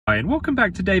Hi, and welcome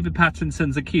back to David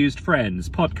Pattinson's Accused Friends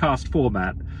podcast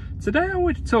format. Today I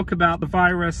want to talk about the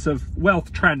virus of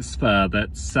wealth transfer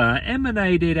that's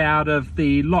emanated out of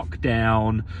the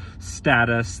lockdown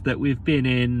status that we've been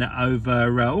in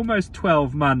over almost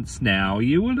 12 months now.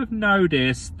 You will have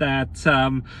noticed that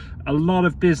a lot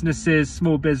of businesses,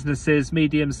 small businesses,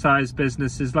 medium-sized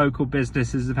businesses, local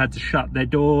businesses have had to shut their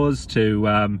doors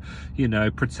to,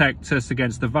 protect us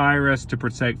against the virus, to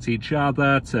protect each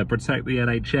other, to protect the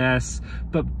NHS.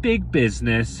 But big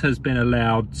business has been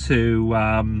allowed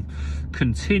to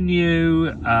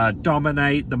continue,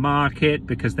 dominate the market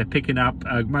because they're picking up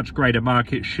a much greater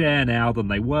market share now than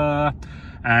they were.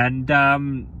 And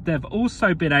they've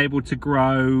also been able to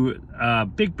grow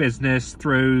big business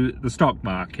through the stock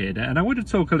market. And I want to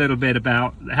talk a little bit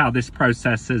about how this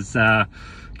process has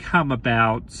come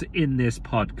about in this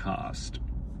podcast.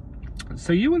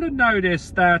 So you will have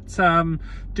noticed that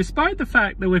despite the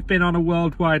fact that we've been on a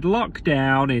worldwide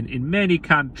lockdown in many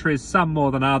countries, some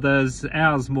more than others,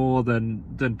 ours more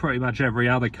than pretty much every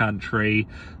other country,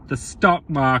 the stock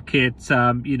market,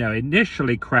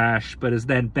 initially crashed, but has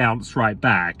then bounced right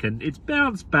back. And it's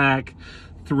bounced back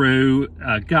through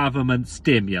government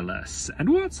stimulus. And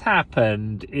what's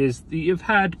happened is that you've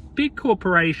had big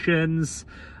corporations,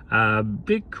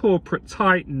 big corporate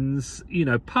titans,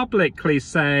 publicly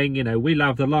saying, we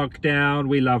love the lockdown,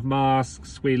 we love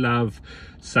masks, we love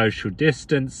social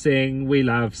distancing, we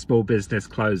love small business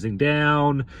closing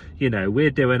down, we're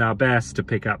doing our best to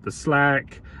pick up the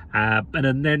slack.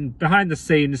 And then behind the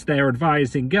scenes, they're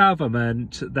advising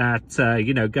government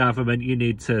that, government, you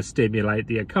need to stimulate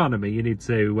the economy. You need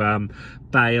to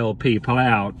bail people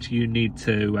out. You need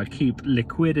to keep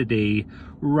liquidity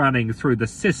running through the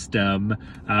system.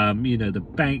 The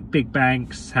big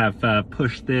banks have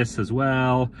pushed this as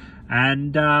well.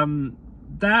 And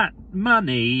that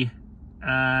money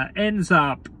ends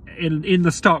up in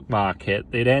the stock market.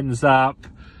 It ends up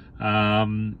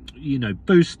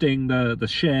boosting the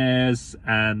shares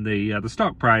and the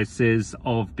stock prices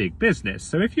of big business.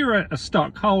 So if you're a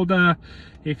stockholder,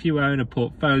 if you own a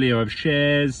portfolio of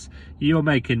shares, you're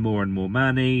making more and more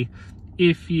money.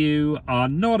 If you are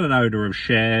not an owner of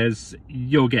shares,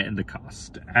 you're getting the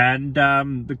cost. And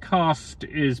the cost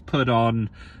is put on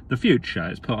the future.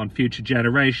 It's put on future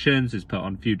generations. It's put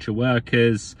on future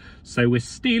workers. So we're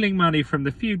stealing money from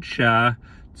the future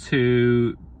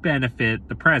to benefit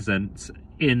the present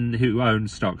who own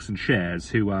stocks and shares,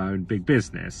 who own big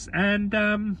business.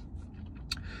 And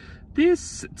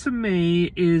this, to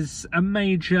me, is a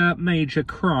major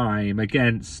crime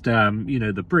against,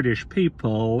 the British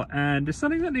people, and it's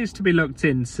something that needs to be looked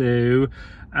into.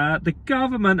 The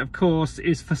government, of course,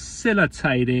 is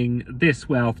facilitating this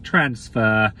wealth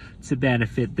transfer to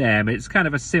benefit them. It's kind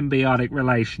of a symbiotic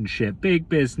relationship. Big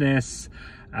business,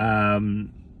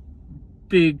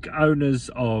 big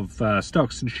owners of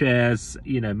stocks and shares,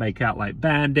 make out like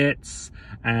bandits,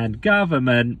 and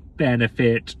government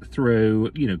benefit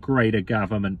through, greater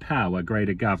government power,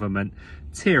 greater government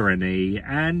tyranny.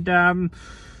 And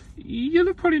you'll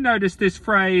have probably noticed this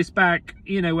phrase back,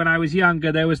 when I was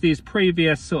younger. There was these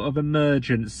previous sort of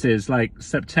emergencies like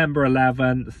September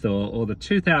 11th or the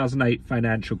 2008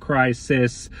 financial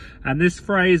crisis. And this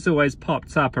phrase always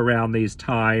popped up around these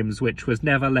times, which was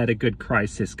never let a good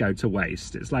crisis go to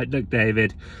waste. It's like, look,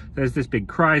 David, there's this big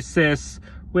crisis.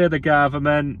 We're the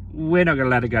government. We're not going to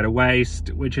let it go to waste,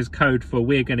 which is code for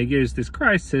we're going to use this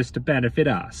crisis to benefit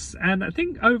us. And I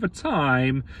think over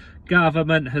time,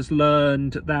 government has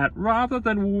learned that rather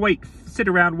than sit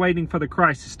around waiting for the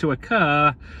crisis to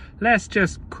occur, let's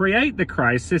just create the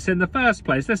crisis in the first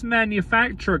place. Let's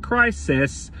manufacture a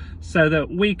crisis so that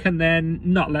we can then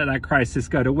not let that crisis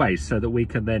go to waste, so that we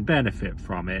can then benefit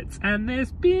from it. And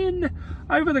there's been,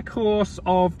 over the course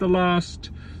of the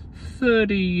last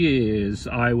 30 years,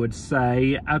 I would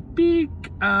say, a big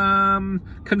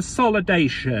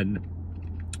consolidation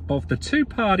of the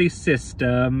two-party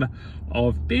system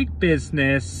of big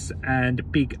business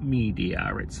and big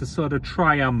media. It's a sort of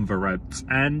triumvirate.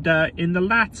 And in the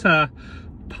latter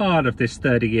part of this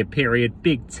 30-year period,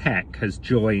 big tech has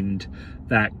joined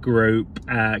that group,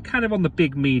 kind of on the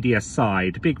big media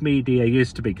side. Big media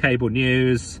used to be cable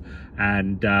news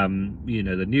and,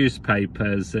 the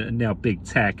newspapers, and now big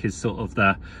tech is sort of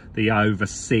the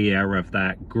overseer of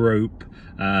that group.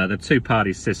 The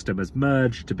two-party system has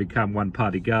merged to become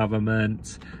one-party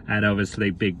government, and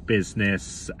obviously big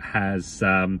business has,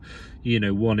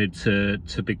 wanted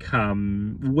to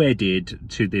become wedded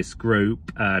to this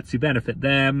group to benefit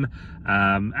them.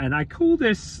 And I call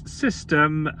this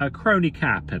system crony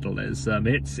capitalism.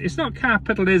 It's not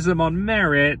capitalism on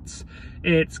merit.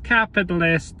 It's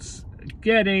capitalists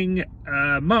getting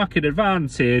market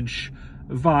advantage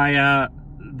via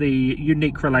the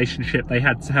unique relationship they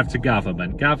had to have to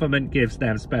government. Government gives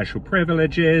them special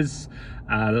privileges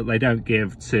that they don't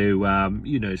give to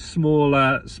you know,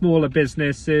 smaller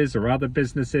businesses or other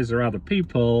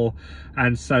people,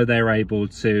 and so they're able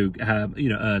to you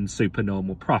know, earn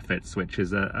supernormal profits, which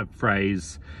is a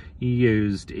phrase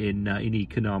used in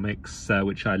economics,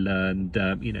 which I learned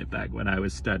you know, back when I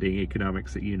was studying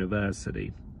economics at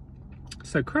university.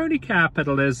 So crony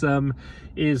capitalism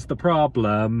is the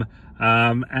problem,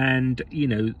 and you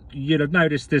know, you'd have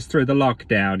noticed this through the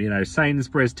lockdown. You know,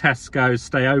 Sainsbury's, Tesco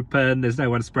stay open, there's no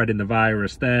one spreading the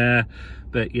virus there,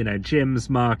 but you know,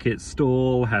 Jim's market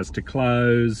stall has to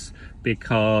close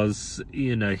because,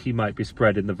 you know, he might be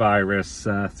spreading the virus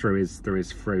through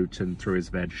his fruit and through his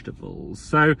vegetables.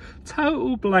 So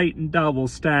total blatant double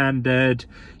standard.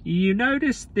 You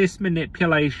notice this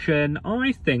manipulation,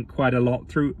 I think, quite a lot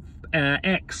through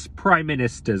ex-prime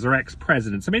ministers or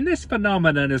ex-presidents. I mean, this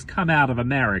phenomenon has come out of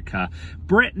America.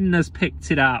 Britain has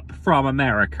picked it up from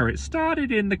America. It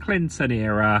started in the Clinton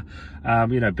era.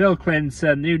 You know, Bill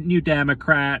Clinton, New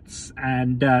Democrats,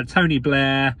 and Tony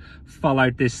Blair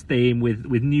followed this theme with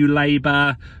New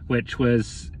Labour, which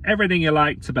was everything you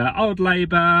liked about old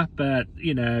Labour, but,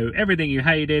 you know, everything you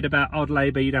hated about old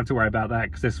Labour, you don't have to worry about that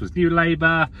because this was New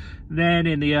Labour. Then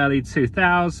in the early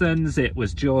 2000s, it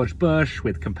was George Bush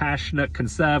with compassionate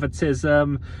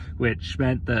conservatism, which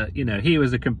meant that, you know, he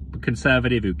was a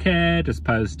conservative who cared as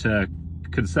opposed to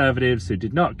conservatives who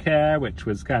did not care, which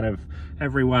was kind of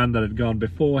everyone that had gone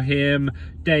before him.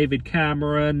 David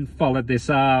Cameron followed this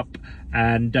up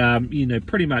and, you know,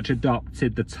 pretty much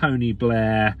adopted the Tony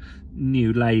Blair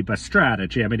New Labour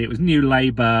strategy. I mean, it was New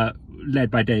Labour led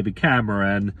by David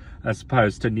Cameron as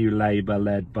opposed to New Labour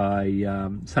led by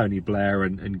Tony Blair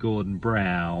and Gordon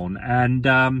Brown.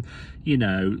 And, you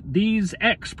know, these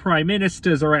ex-prime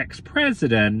ministers or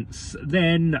ex-presidents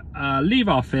then leave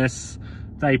office.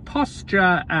 They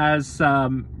posture as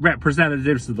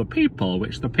representatives of the people,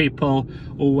 which the people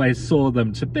always saw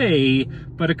them to be.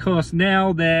 But of course,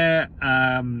 now they're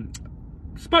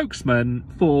spokesman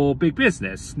for big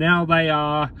business. Now they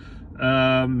are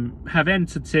have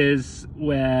entities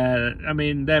where, I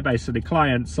mean, they're basically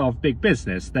clients of big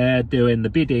business. They're doing the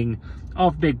bidding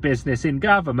of big business in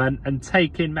government and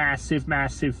taking massive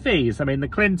fees. I mean, the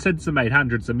Clintons have made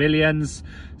hundreds of millions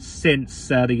since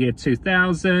the year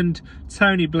 2000.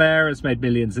 Tony Blair has made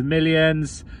millions and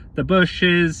millions. The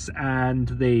Bushes and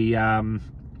the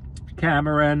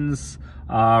Camerons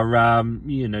are,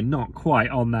 you know, not quite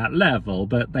on that level,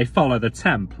 but they follow the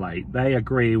template. They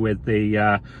agree with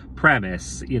the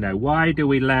premise. You know, why do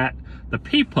we let the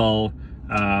people,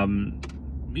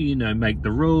 you know, make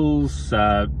the rules,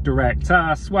 direct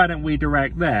us? Why don't we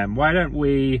direct them? Why don't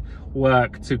we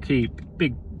work to keep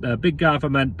big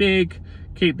government big,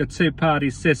 keep the two-party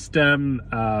system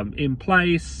in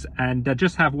place, and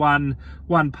just have one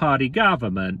party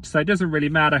government? So it doesn't really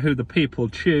matter who the people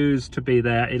choose to be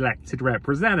their elected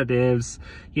representatives.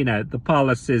 You know, the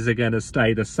policies are going to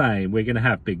stay the same. We're going to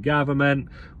have big government,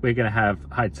 we're going to have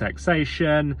high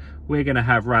taxation, we're going to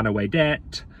have runaway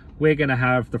debt, we're going to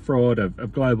have the fraud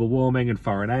of global warming and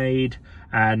foreign aid,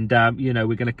 and you know,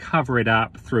 we're going to cover it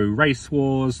up through race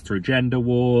wars, through gender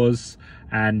wars,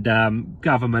 and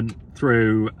government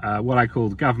through what I call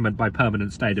government by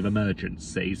permanent state of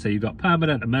emergency. So you've got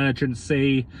permanent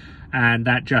emergency, and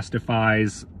that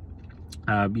justifies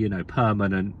you know,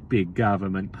 permanent big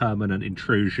government, permanent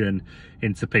intrusion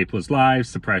into people's lives,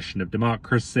 suppression of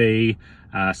democracy,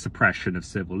 suppression of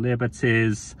civil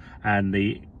liberties, and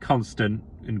the constant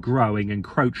and growing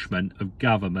encroachment of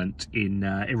government in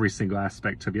every single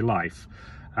aspect of your life.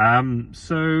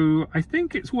 So I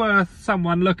think it's worth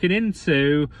someone looking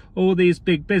into all these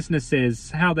big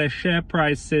businesses, how their share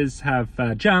prices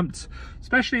have jumped,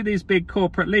 especially these big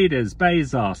corporate leaders,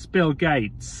 Bezos, Bill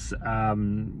Gates,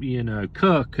 you know,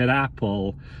 Cook at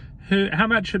Apple. How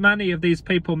much money have these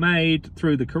people made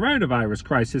through the coronavirus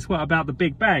crisis? What about the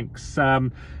big banks?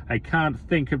 I can't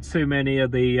think of too many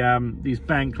of the these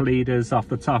bank leaders off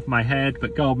the top of my head,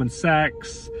 but Goldman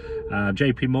Sachs,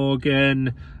 JP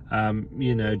Morgan,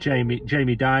 you know, Jamie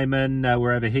Dimon,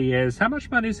 wherever he is. How much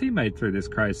money has he made through this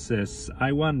crisis?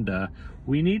 I wonder.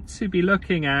 We need to be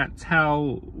looking at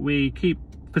how we keep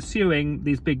pursuing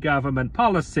these big government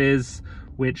policies,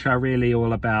 which are really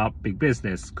all about big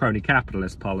business, crony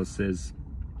capitalist policies.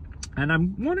 And I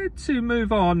wanted to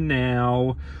move on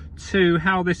now to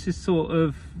how this is sort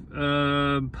of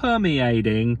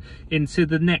permeating into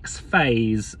the next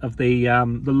phase of the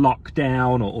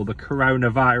lockdown or the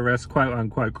coronavirus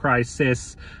quote-unquote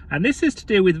crisis, and this is to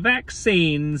do with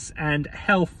vaccines and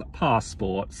health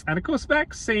passports. And of course,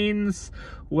 vaccines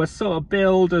were sort of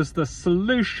billed as the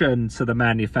solution to the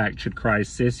manufactured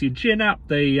crisis. You gin up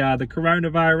the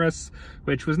coronavirus,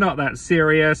 which was not that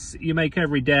serious. You make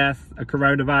every death a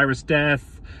coronavirus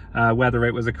death, whether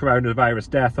it was a coronavirus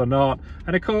death or not.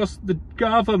 And of course, the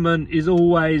government is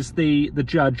always the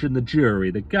judge and the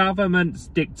jury. The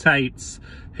government dictates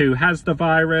who has the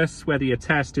virus, whether your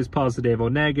test is positive or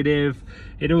negative.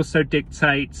 It also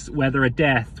dictates whether a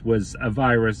death was a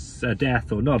virus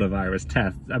death or not a virus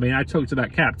death. I mean, I talked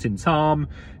about Captain Tom,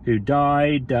 who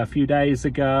died a few days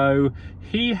ago.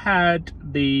 He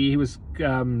was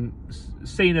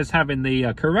seen as having the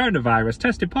coronavirus,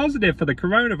 tested positive for the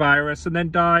coronavirus, and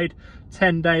then died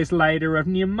 10 days later of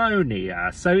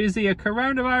pneumonia. So is he a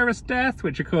coronavirus death,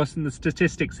 which of course in the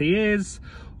statistics he is,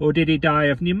 or did he die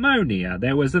of pneumonia?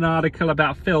 There was an article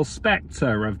about Phil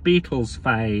Spector of Beatles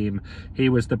fame. He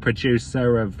was the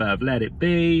producer of Let It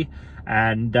Be,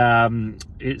 and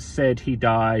it said he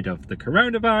died of the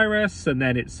coronavirus, and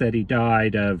then it said he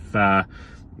died of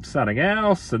something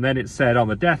else, and then it said on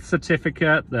the death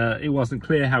certificate that it wasn't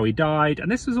clear how he died.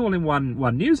 And this was all in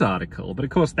one news article, but of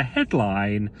course the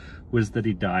headline was that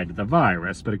he died of the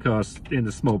virus, but of course in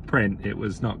the small print it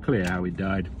was not clear how he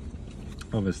died.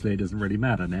 Obviously it doesn't really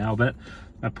matter now, but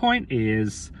my point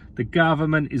is the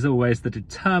government is always the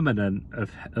determinant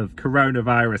of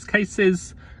coronavirus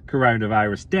cases,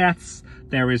 coronavirus deaths.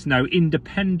 There is no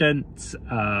independent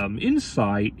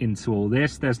insight into all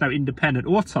this. There's no independent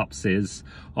autopsies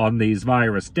on these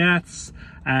virus deaths,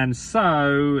 and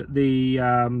so the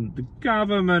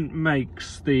government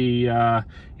makes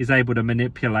is able to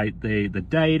manipulate the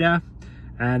data,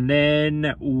 and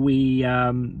then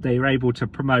they're able to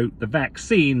promote the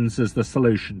vaccines as the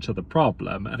solution to the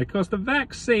problem. And of course, the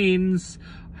vaccines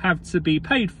have to be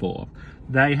paid for.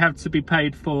 They have to be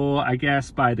paid for, I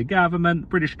guess, by the government.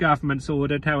 British government's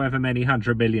ordered however many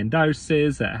 100 million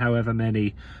doses at however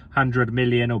many 100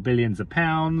 million or billions of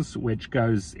pounds, which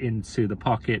goes into the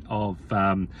pocket of,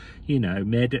 you know,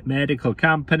 medical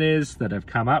companies that have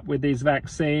come up with these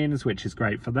vaccines, which is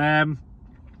great for them.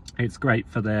 It's great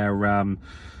for their,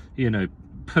 you know,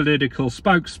 political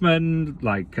spokesmen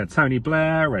like Tony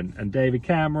Blair and David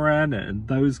Cameron and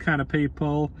those kind of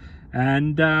people.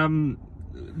 And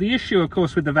the issue, of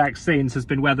course, with the vaccines has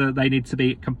been whether they need to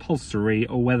be compulsory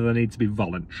or whether they need to be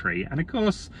voluntary. And of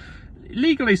course,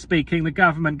 legally speaking, the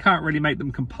government can't really make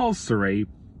them compulsory.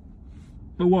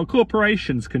 But what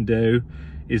corporations can do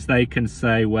is they can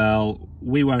say, well,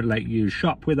 we won't let you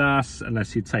shop with us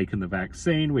unless you've taken the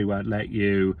vaccine. We won't let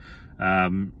you,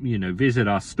 you know, visit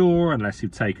our store unless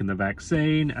you've taken the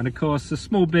vaccine. And of course, the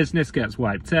small business gets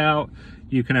wiped out.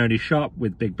 You can only shop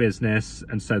with big business,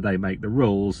 and so they make the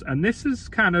rules. And this has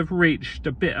kind of reached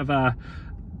a bit of a,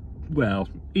 well,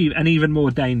 an even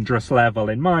more dangerous level,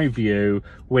 in my view,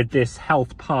 with this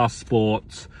health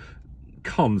passport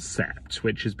concept,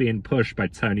 which is being pushed by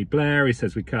Tony Blair. He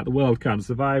says the world can't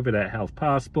survive without health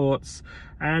passports.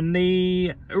 And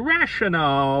the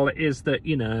rationale is that,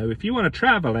 you know, if you want to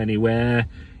travel anywhere,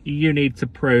 you need to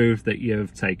prove that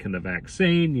you've taken the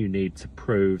vaccine. You need to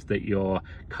prove that you're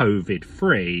COVID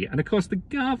free. And of course, the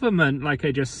government, like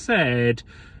I just said,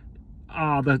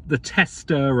 are the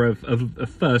tester of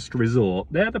first resort.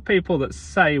 They're the people that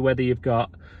say whether you've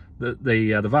got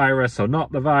the virus or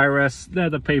not the virus. They're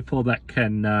the people that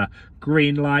can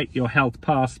green light your health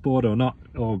passport or not,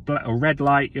 or red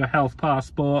light your health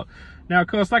passport. Now, of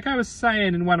course, like I was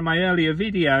saying in one of my earlier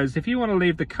videos, if you want to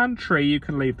leave the country, you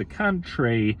can leave the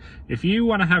country. If you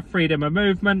want to have freedom of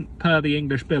movement per the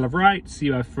English Bill of Rights,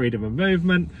 you have freedom of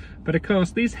movement. But of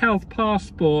course, these health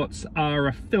passports are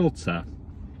a filter.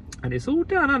 And it's all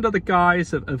done under the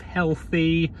guise of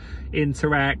healthy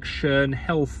interaction,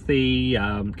 healthy,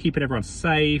 keeping everyone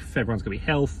safe, everyone's going to be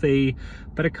healthy.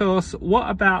 But of course, what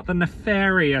about the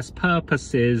nefarious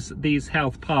purposes these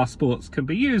health passports can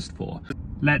be used for?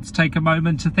 Let's take a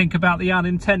moment to think about the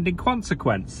unintended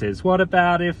consequences. What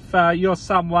about if you're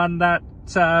someone that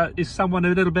is someone a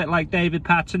little bit like David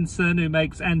Pattinson, who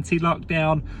makes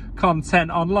anti-lockdown content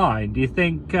online? Do you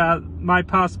think my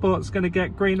passport's going to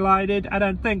get green lighted? I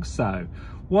don't think so.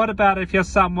 What about if you're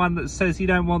someone that says you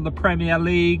don't want the Premier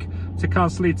League to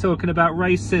constantly talking about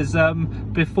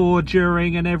racism before,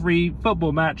 during and every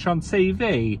football match on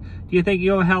TV? Do you think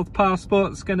your health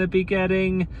passport's going to be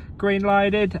getting green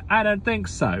lighted? I don't think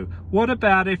so. What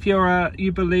about if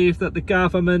you believe that the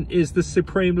government is the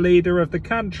supreme leader of the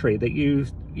country, that you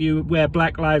you wear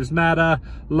Black Lives Matter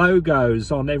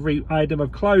logos on every item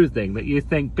of clothing, that you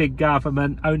think big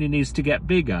government only needs to get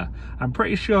bigger. I'm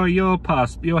pretty sure your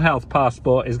health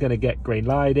passport is going to get green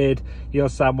lighted. You're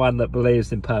someone that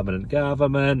believes in permanent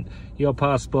government, your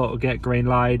passport will get green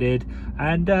lighted.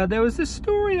 And there was this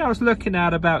story I was looking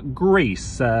at about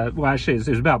Greece. Well, actually it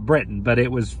was about Britain, but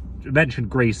it mentioned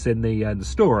Greece in the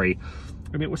story.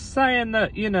 And it was saying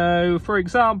that, you know, for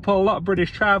example, a lot of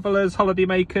British travellers,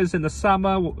 holidaymakers in the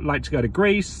summer like to go to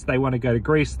Greece. They want to go to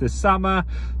Greece this summer.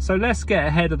 So let's get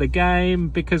ahead of the game,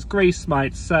 because Greece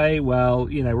might say, well,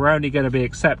 you know, we're only going to be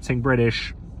accepting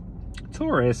British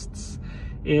tourists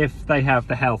if they have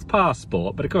the health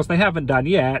passport. But of course they haven't done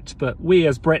yet, but we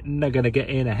as Britain are going to get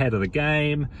in ahead of the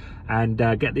game and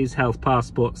get these health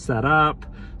passports set up,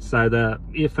 so that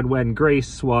if and when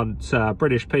Greece want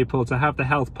British people to have the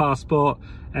health passport,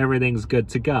 everything's good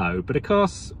to go. But of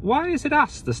course, why is it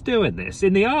us that's doing this?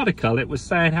 In the article, it was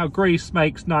saying how Greece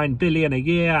makes 9 billion a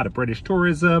year out of British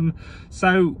tourism.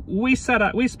 So we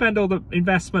spend all the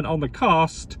investment on the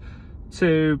cost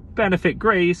to benefit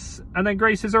Greece, and then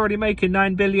Greece is already making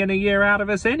 9 billion a year out of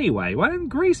us anyway. Why don't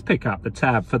Greece pick up the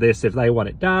tab for this if they want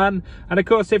it done? And of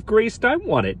course, if Greece don't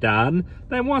want it done,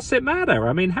 then what's it matter?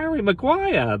 I mean, Harry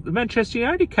Maguire, the Manchester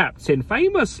United captain,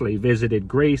 famously visited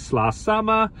Greece last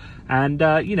summer, and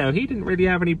you know, he didn't really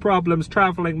have any problems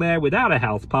travelling there without a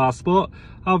health passport.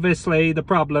 Obviously, the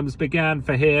problems began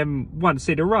for him once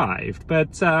it arrived.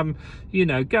 But, you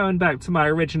know, going back to my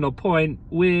original point,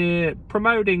 we're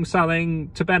promoting something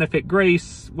to benefit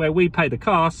Greece where we pay the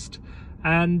cost.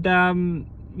 And,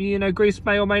 you know, Greece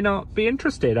may or may not be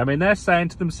interested. I mean, they're saying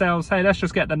to themselves, hey, let's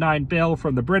just get the 9 bill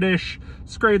from the British.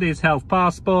 Screw these health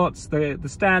passports. The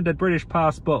standard British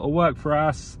passport will work for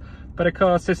us. But of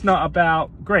course, it's not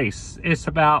about Greece. It's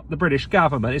about the British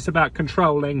government. It's about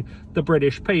controlling the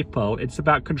British people. It's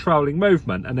about controlling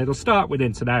movement. And it'll start with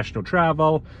international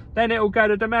travel. Then it'll go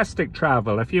to domestic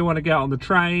travel. If you want to get on the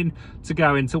train to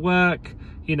go into work,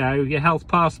 you know, your health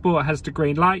passport has to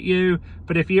green light you.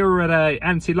 But if you were at an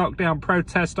anti-lockdown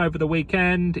protest over the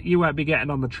weekend, you won't be getting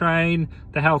on the train.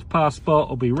 The health passport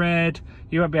will be red.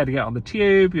 You won't be able to get on the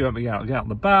tube. You won't be able to get on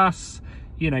the bus.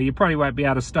 You know, you probably won't be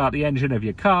able to start the engine of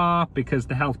your car because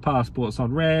the health passport's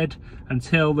on red,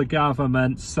 until the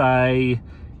government say,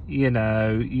 you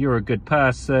know, you're a good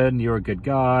person, you're a good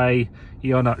guy,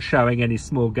 you're not showing any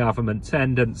small government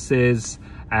tendencies,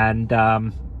 and,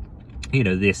 you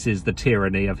know, this is the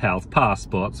tyranny of health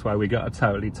passports, where we got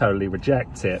to totally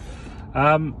reject it.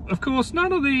 Of course,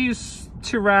 none of these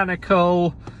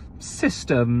tyrannical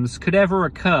systems could ever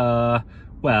occur,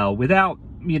 well, without,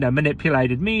 you know,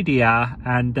 manipulated media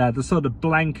and the sort of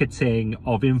blanketing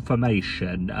of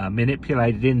information,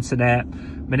 manipulated internet,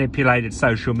 manipulated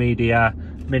social media,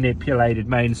 manipulated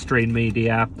mainstream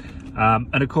media,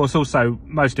 and of course also,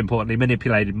 most importantly,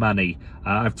 manipulated money.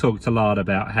 I've talked a lot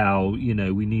about how, you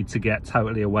know, we need to get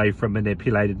totally away from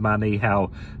manipulated money,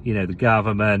 how, you know, the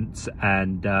government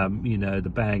and, you know, the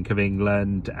Bank of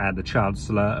England and the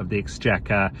Chancellor of the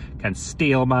Exchequer can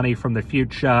steal money from the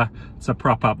future to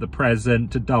prop up the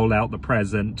present, to dole out the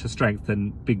present, to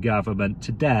strengthen big government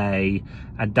today,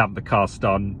 and dump the cost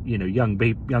on, you know,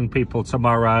 young people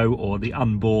tomorrow, or the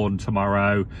unborn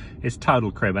tomorrow. It's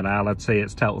total criminality,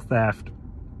 it's total theft,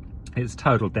 it's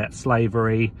total debt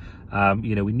slavery.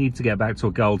 You know, we need to get back to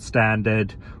a gold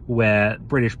standard where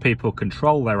British people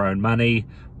control their own money,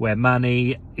 where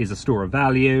money is a store of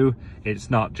value. It's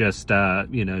not just,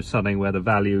 you know, something where the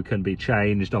value can be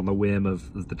changed on the whim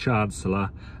of the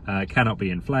Chancellor. It cannot be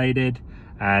inflated.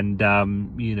 And,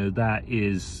 you know, that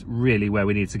is really where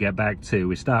we need to get back to.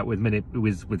 We start with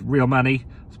real money,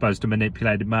 as opposed to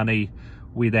manipulated money.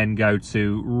 We then go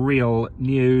to real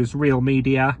news, real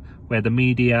media, where the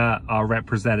media are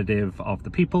representative of the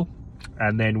people.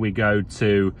 And then we go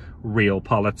to real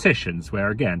politicians, where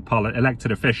again,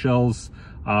 elected officials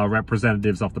are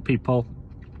representatives of the people.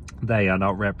 They are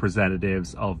not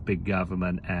representatives of big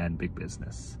government and big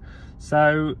business.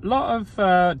 So a lot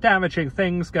of damaging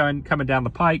things coming down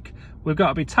the pike. We've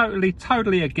got to be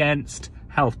totally against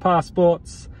health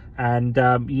passports. And,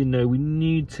 you know, we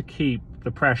need to keep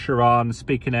the pressure on,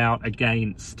 speaking out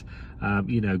against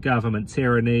you know, government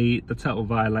tyranny, the total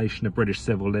violation of British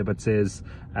civil liberties,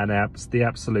 and the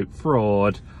absolute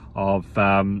fraud of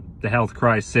the health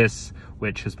crisis,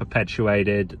 which has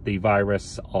perpetuated the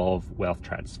virus of wealth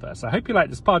transfer. So I hope you like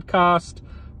this podcast.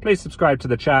 Please subscribe to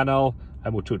the channel,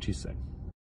 and we'll talk to you soon.